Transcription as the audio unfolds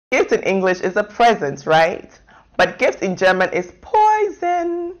Gift in English is a present, right? But gift in German is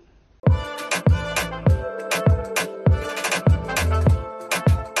poison.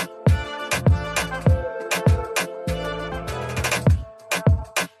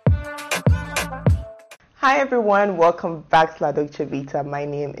 Hi everyone, welcome back to Deutsche Vita. My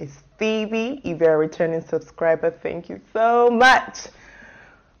name is Phoebe. If you're a returning subscriber, thank you so much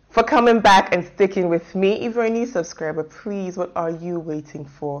for coming back and sticking with me. If you're a new subscriber, please, what are you waiting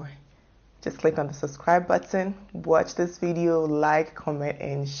for? Just click on the subscribe button, watch this video, like, comment,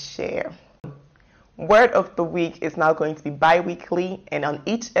 and share. Word of the week is now going to be bi-weekly, and on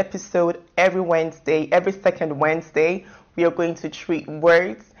each episode, every second Wednesday, we are going to treat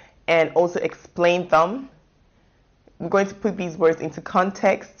words and also explain them. We're going to put these words into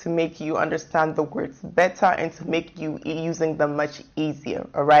context to make you understand the words better and to make you using them much easier,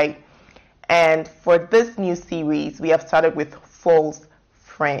 all right? And for this new series, we have started with false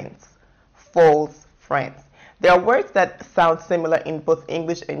friends. False friends. There are words that sound similar in both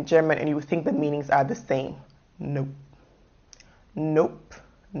English and German, and you would think the meanings are the same. Nope. Nope.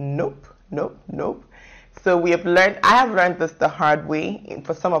 Nope. Nope. Nope. So I have learned this the hard way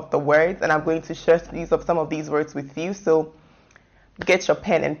for some of the words, and I'm going to share some of these words with you. So get your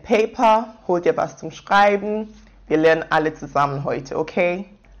pen and paper, hold dir was zum Schreiben. Wir lernen alle zusammen heute, okay?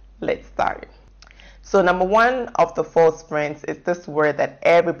 Let's start. So number one of the false friends is this word that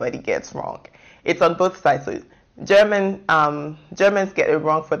everybody gets wrong. It's on both sides. So Germans get it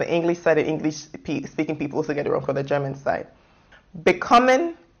wrong for the English side, and English-speaking people also get it wrong for the German side.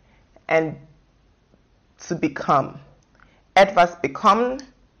 Bekommen and to become. Etwas bekommen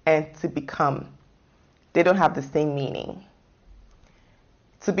and to become. They don't have the same meaning.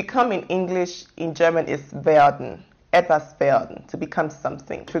 To become in English, in German is werden. Etwas werden. To become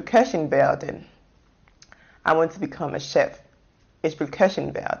something. Köchin werden. I want to become a chef. Ich will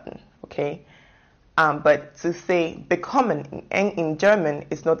Köchin werden. Okay? But to say bekommen in German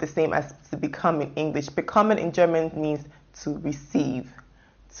is not the same as to become in English. Bekommen in German means to receive.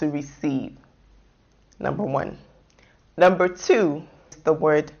 To receive. Number one. Number two is the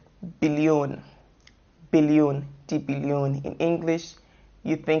word billion. Billion, die Billion. In English,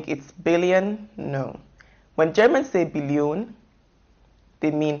 you think it's billion? No. When Germans say billion, they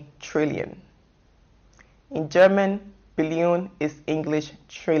mean trillion. In German, billion is English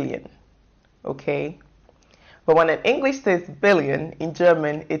trillion. Okay? But when an English says billion, in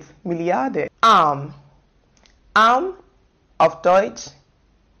German, it's Milliarde. Arm. Arm of Deutsch.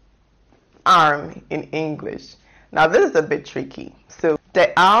 Arm in English. Now this is a bit tricky. So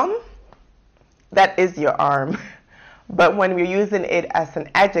the arm, that is your arm. But when we're using it as an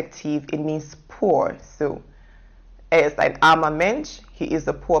adjective, it means poor. So it's like armer Mensch, he is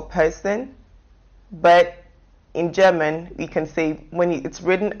a poor person. But in German, we can say when it's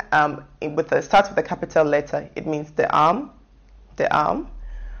written starts with a capital letter, it means the arm.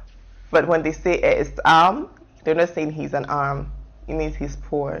 But when they say er ist arm, they're not saying he's an arm. It means he's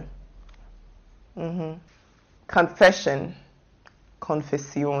poor. Confession,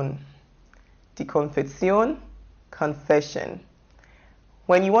 Konfession. Die Konfession, confession.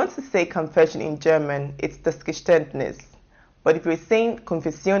 When you want to say confession in German, it's das Geständnis. But if you're saying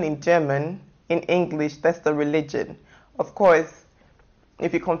Konfession in German, in English, that's the religion. Of course,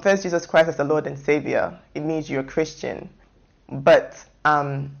 if you confess Jesus Christ as the Lord and Savior, it means you're a Christian. But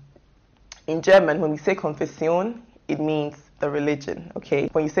in German, when we say Konfession, it means the religion, okay?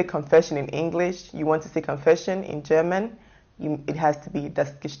 When you say confession in English, you want to say confession in German, it has to be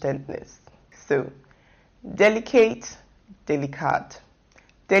das Geständnis. So, delicate, delicat.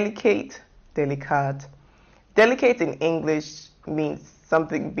 Delicate, delicat. Delicate in English means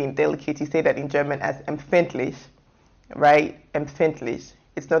something being delicate. You say that in German as empfindlich, right? Empfindlich.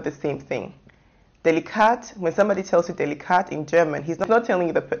 It's not the same thing. Delicat, when somebody tells you delicat in German, he's not telling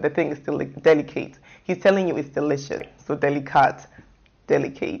you the thing is still delicate. He's telling you it's delicious. So delicat,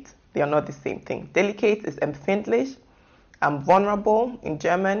 delicate, they are not the same thing. Delicate is empfindlich. Vulnerable in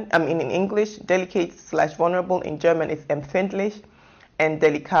German, in English, delicate/vulnerable in German is empfindlich, and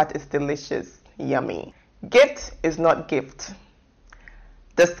delicat is delicious, yummy. Gift is not gift.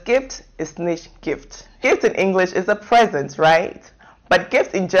 Das Gift ist nicht Gift. Gift in English is a present, right? But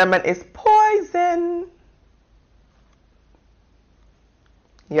gift in German is poison.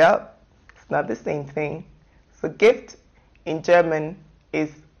 Yep, it's not the same thing. So gift in German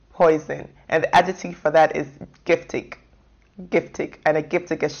is poison. And the adjective for that is giftig. Giftig. Eine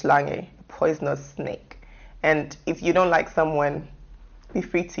giftige Schlange. A poisonous snake. And if you don't like someone, be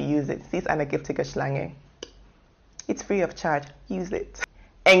free to use it. Sie ist eine giftige Schlange. It's free of charge. Use it.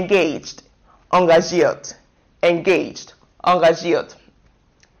 Engaged. Engagiert. Engaged. Engagiert.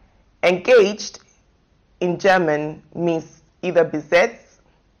 Engaged in German means either besetzt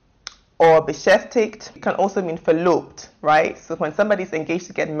or beschäftigt. It can also mean verlobt, right? So when somebody's engaged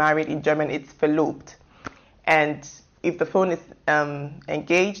to get married in German, it's verlobt. And if the phone is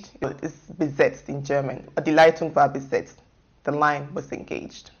engaged, it's besetzt in German. Die Leitung war besetzt. The line was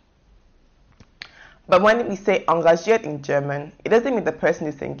engaged. But when we say engagiert in German, it doesn't mean the person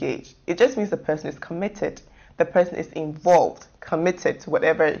is engaged. It just means the person is committed. The person is involved, committed to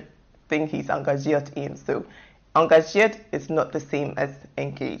whatever thing he's engagiert in. So engagiert is not the same as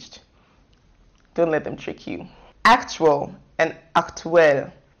engaged. Don't let them trick you. Actual and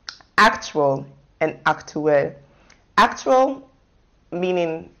aktuell. Actual and aktuell. Actual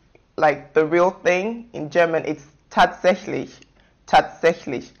meaning like the real thing. In German, it's tatsächlich.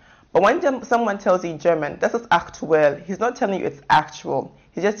 Tatsächlich. But when someone tells you in German, das ist aktuell, he's not telling you it's actual.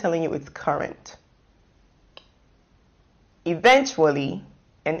 He's just telling you it's current. Eventually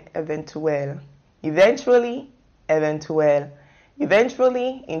and eventuell. Eventually, eventuell.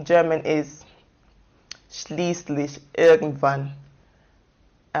 Eventually in German is schließlich, irgendwann.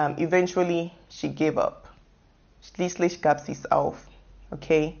 Eventually, she gave up. Schließlich gab sie's auf.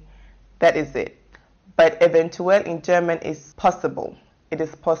 Okay? That is it. But eventuell in German is possible. It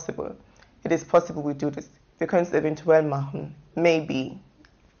is possible. It is possible we do this. Wir können es eventuell machen. Maybe.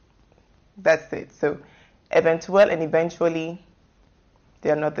 That's it. So, eventuell and eventually, they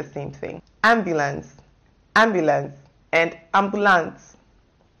are not the same thing. Ambulance. Ambulance and ambulance.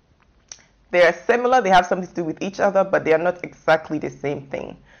 They are similar. They have something to do with each other, but they are not exactly the same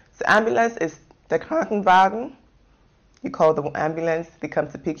thing. So, ambulance is the Krankenwagen. You call the ambulance. They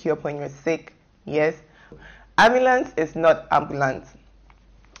come to pick you up when you're sick. Yes. Ambulance is not ambulance.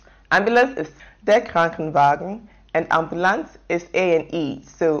 Ambulance is der Krankenwagen, and ambulance is A&E,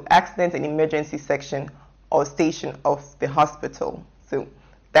 so accident and emergency section or station of the hospital. So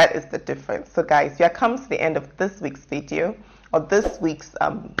that is the difference. So guys, we have come to the end of this week's video, or this week's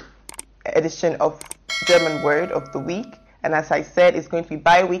edition of German Word of the Week. And as I said, it's going to be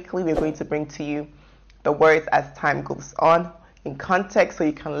bi-weekly. We're going to bring to you the words as time goes on in context so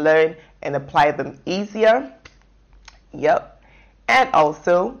you can learn and apply them easier. Yep. And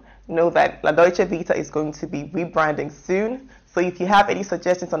also know that Deutsche Vita is going to be rebranding soon. So if you have any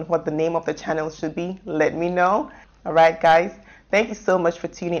suggestions on what the name of the channel should be, let me know. All right, guys. Thank you so much for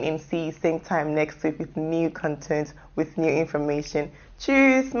tuning in. See you same time next week with new content, with new information.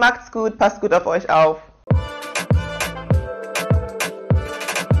 Tschüss, macht's gut, passt gut auf euch auf.